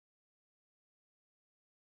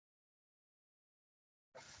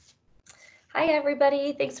Hi,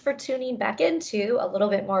 everybody. Thanks for tuning back into a little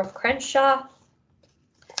bit more of Crenshaw.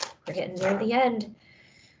 We're getting near the end.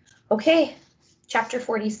 Okay, chapter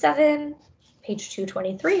 47, page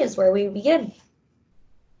 223 is where we begin.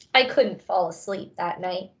 I couldn't fall asleep that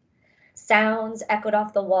night. Sounds echoed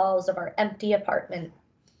off the walls of our empty apartment.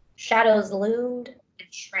 Shadows loomed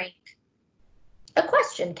and shrank. A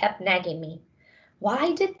question kept nagging me.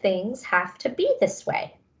 Why did things have to be this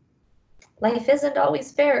way? Life isn't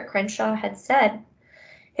always fair, Crenshaw had said.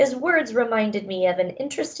 His words reminded me of an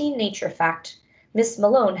interesting nature fact Miss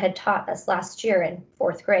Malone had taught us last year in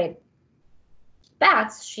 4th grade.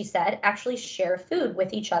 Bats, she said, actually share food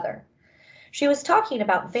with each other. She was talking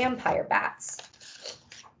about vampire bats,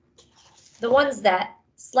 the ones that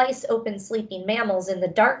slice open sleeping mammals in the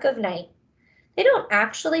dark of night. They don't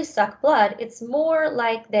actually suck blood, it's more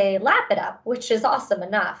like they lap it up, which is awesome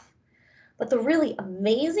enough. But the really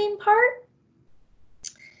amazing part,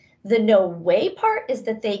 the no way part, is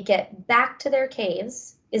that they get back to their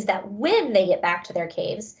caves, is that when they get back to their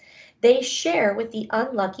caves, they share with the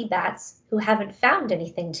unlucky bats who haven't found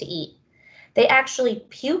anything to eat. They actually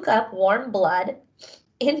puke up warm blood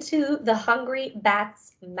into the hungry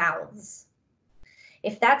bats' mouths.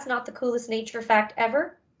 If that's not the coolest nature fact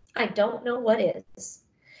ever, I don't know what is.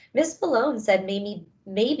 Miss Malone said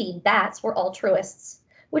maybe bats were altruists,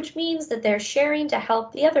 which means that they're sharing to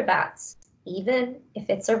help the other bats, even if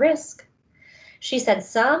it's a risk. She said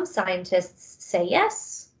some scientists say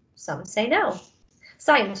yes, some say no.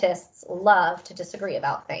 Scientists love to disagree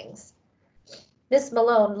about things. Miss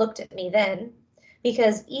Malone looked at me then,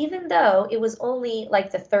 because even though it was only like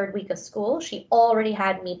the 3rd week of school, she already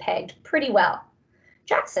had me pegged pretty well.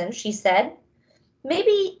 Jackson, she said,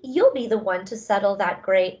 maybe you'll be the one to settle that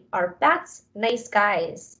great "are bats nice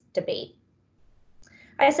guys" debate.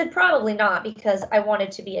 I said probably not, because I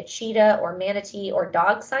wanted to be a cheetah or manatee or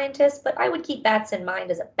dog scientist, but I would keep bats in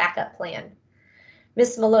mind as a backup plan.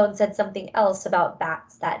 Miss Malone said something else about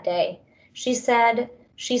bats that day. She said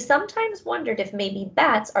she sometimes wondered if maybe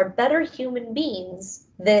bats are better human beings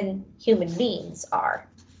than human beings are.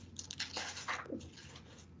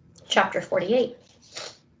 Chapter 48.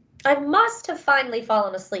 I must have finally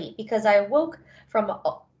fallen asleep because I awoke from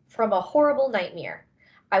a horrible nightmare.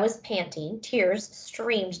 I was panting, tears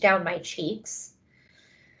streamed down my cheeks.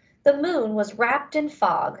 The moon was wrapped in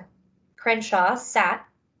fog. Crenshaw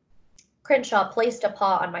placed a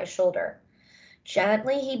paw on my shoulder.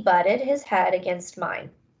 Gently he butted his head against mine.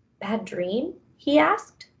 Bad dream? He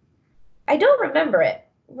asked. I don't remember it,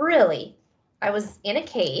 really. I was in a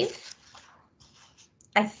cave,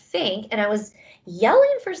 I think, and I was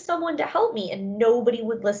yelling for someone to help me, and nobody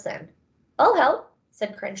would listen. I'll help,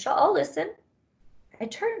 said Crenshaw. I'll listen. I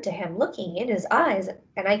turned to him, looking in his eyes,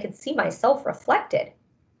 and I could see myself reflected.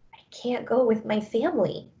 I can't go with my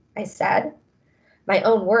family, I said. My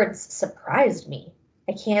own words surprised me.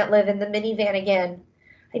 I can't live in the minivan again.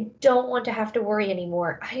 I don't want to have to worry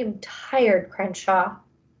anymore. I am tired, Crenshaw.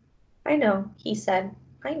 I know, he said.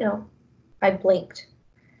 I know. I blinked.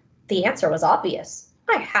 The answer was obvious.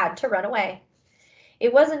 I had to run away.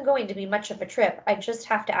 It wasn't going to be much of a trip. I'd just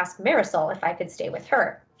have to ask Marisol if I could stay with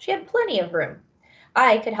her. She had plenty of room.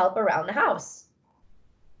 I could help around the house.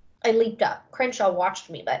 I leaped up. Crenshaw watched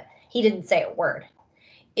me, but he didn't say a word.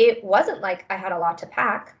 It wasn't like I had a lot to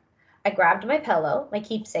pack. I grabbed my pillow, my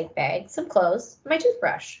keepsake bag, some clothes, and my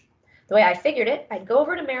toothbrush. The way I figured it, I'd go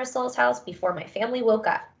over to Marisol's house before my family woke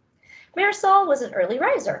up. Marisol was an early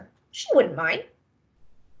riser. She wouldn't mind.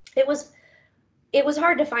 It was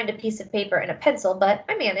hard to find a piece of paper and a pencil, but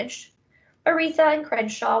I managed. Aretha and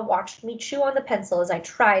Crenshaw watched me chew on the pencil as I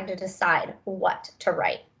tried to decide what to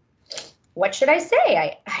write. What should I say?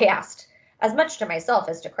 I asked, as much to myself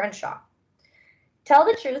as to Crenshaw. Tell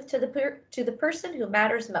the truth to the person who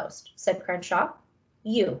matters most, said Crenshaw.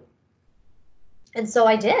 You. And so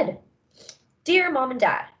I did. Dear Mom and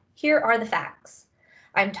Dad, here are the facts.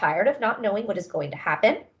 I'm tired of not knowing what is going to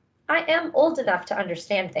happen. I am old enough to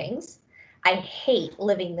understand things. I hate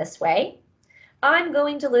living this way. I'm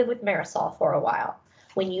going to live with Marisol for a while.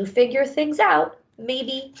 When you figure things out,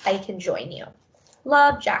 maybe I can join you.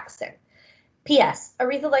 Love, Jackson. P.S.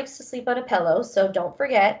 Aretha likes to sleep on a pillow, so don't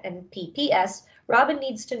forget. And P.P.S. Robin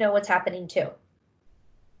needs to know what's happening too.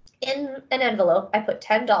 In an envelope, I put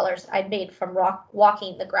 $10 I'd made from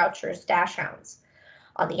walking the Grouchers' dachshunds.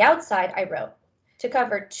 On the outside, I wrote, to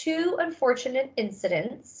cover 2 unfortunate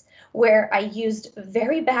incidents where I used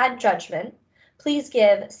very bad judgment, please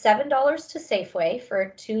give $7 to Safeway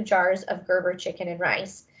for 2 jars of Gerber chicken and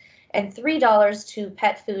rice, and $3 to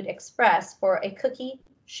Pet Food Express for a cookie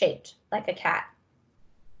shaped like a cat.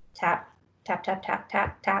 Tap, tap, tap, tap,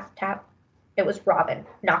 tap, tap, tap. It was Robin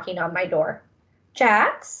knocking on my door.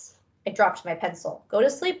 Jax? I dropped my pencil. Go to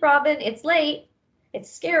sleep, Robin. It's late.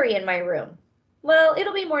 It's scary in my room. Well,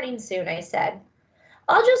 it'll be morning soon, I said.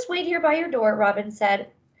 I'll just wait here by your door, Robin said.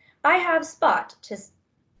 I have Spot to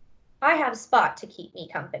keep me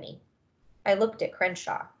company. I looked at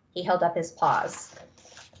Crenshaw. He held up his paws.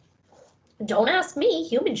 Don't ask me.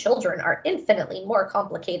 Human children are infinitely more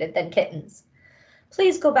complicated than kittens.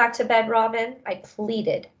 Please go back to bed, Robin, I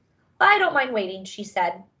pleaded. I don't mind waiting, she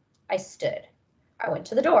said. I stood. I went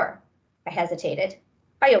to the door. I hesitated.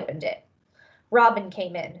 I opened it. Robin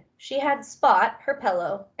came in. She had Spot, her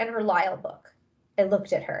pillow, and her Lyle book. I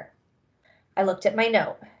looked at her. I looked at my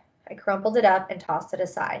note. I crumpled it up and tossed it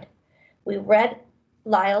aside. We read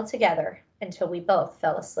Lyle together until we both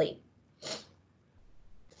fell asleep.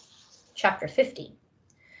 Chapter 50.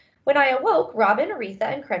 When I awoke, Robin, Aretha,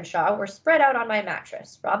 and Crenshaw were spread out on my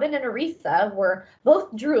mattress. Robin and Aretha were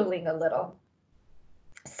both drooling a little.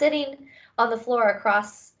 Sitting on the floor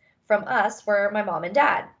across from us were my mom and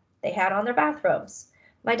dad. They had on their bathrobes.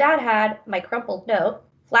 My dad had my crumpled note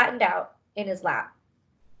flattened out in his lap.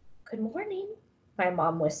 Good morning, my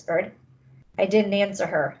mom whispered. I didn't answer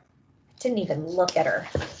her. I didn't even look at her.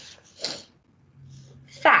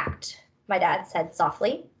 Fact, my dad said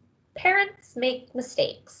softly. Parents make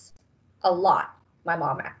mistakes. A lot, my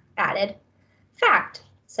mom added. Fact,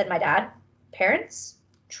 said my dad. Parents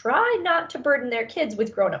try not to burden their kids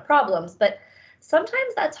with grown-up problems, but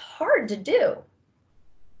sometimes that's hard to do.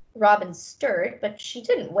 Robin stirred, but she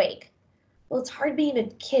didn't wake. Well, it's hard being a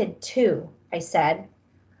kid, too, I said.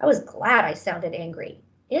 I was glad I sounded angry.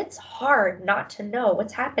 It's hard not to know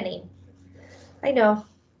what's happening. I know,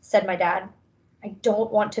 said my dad. I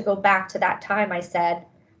don't want to go back to that time, I said,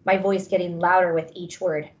 my voice getting louder with each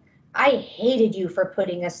word. I hated you for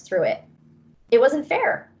putting us through it. It wasn't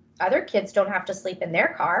fair. Other kids don't have to sleep in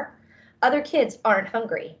their car. Other kids aren't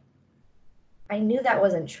hungry. I knew that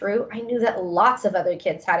wasn't true. I knew that lots of other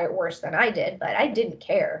kids had it worse than I did, but I didn't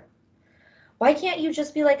care. Why can't you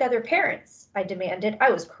just be like other parents? I demanded.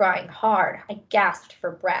 I was crying hard. I gasped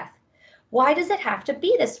for breath. Why does it have to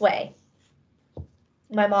be this way?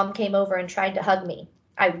 My mom came over and tried to hug me.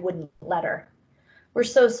 I wouldn't let her. We're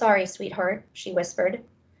so sorry, sweetheart, she whispered.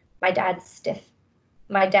 My dad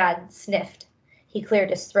sniffed. He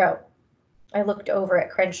cleared his throat. I looked over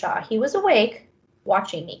at Crenshaw. He was awake,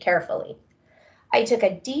 watching me carefully. I took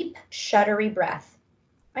a deep, shuddery breath.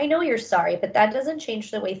 I know you're sorry, but that doesn't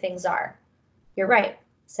change the way things are. You're right,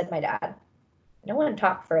 said my dad. No one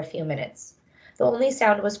talked for a few minutes. The only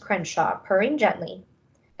sound was Crenshaw purring gently,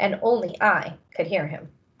 and only I could hear him.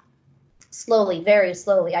 Slowly, very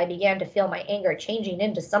slowly, I began to feel my anger changing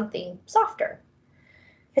into something softer.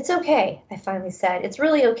 It's okay, I finally said. It's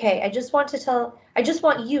really okay. I just want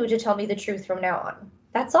you to tell me the truth from now on.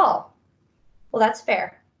 That's all. Well, that's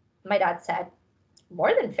fair, my dad said.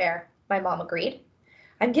 More than fair, my mom agreed.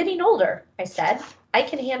 I'm getting older, I said. I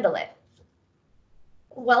can handle it.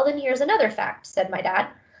 Well, then here's another fact, said my dad.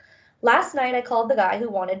 Last night I called the guy who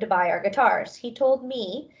wanted to buy our guitars. He told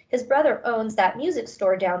me his brother owns that music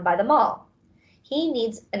store down by the mall. He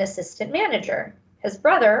needs an assistant manager. His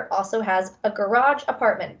brother also has a garage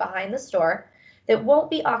apartment behind the store that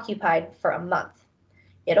won't be occupied for a month.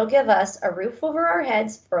 It'll give us a roof over our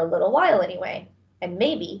heads for a little while anyway, and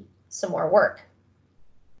maybe some more work.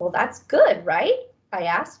 Well, that's good, right? I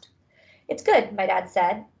asked. It's good, my dad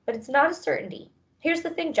said, but it's not a certainty. Here's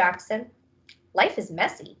the thing, Jackson. Life is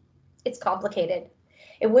messy. It's complicated.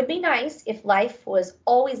 It would be nice if life was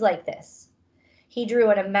always like this. He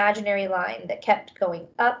drew an imaginary line that kept going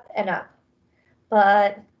up and up.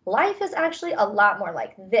 But life is actually a lot more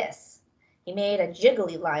like this. He made a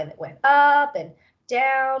jiggly line that went up and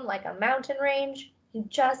down like a mountain range. You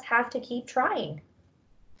just have to keep trying.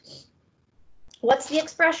 What's the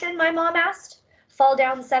expression, my mom asked? Fall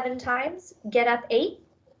down 7 times, get up 8?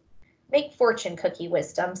 Make fortune cookie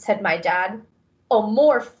wisdom, said my dad. Oh,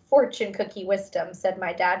 more fortune cookie wisdom, said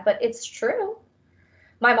my dad, but it's true.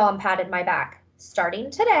 My mom patted my back.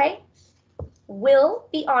 Starting today, we'll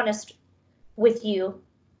be as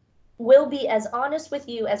honest with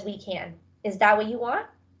you as we can. Is that what you want?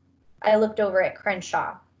 I looked over at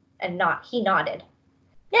Crenshaw, and he nodded.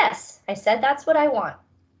 Yes, I said, that's what I want.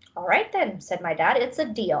 All right then, said my dad, it's a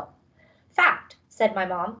deal. Fact, said my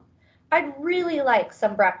mom. I'd really like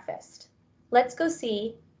some breakfast. Let's go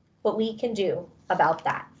see what we can do about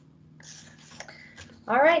that.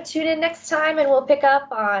 All right, tune in next time and we'll pick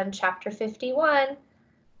up on chapter 51.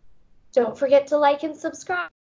 Don't forget to like and subscribe.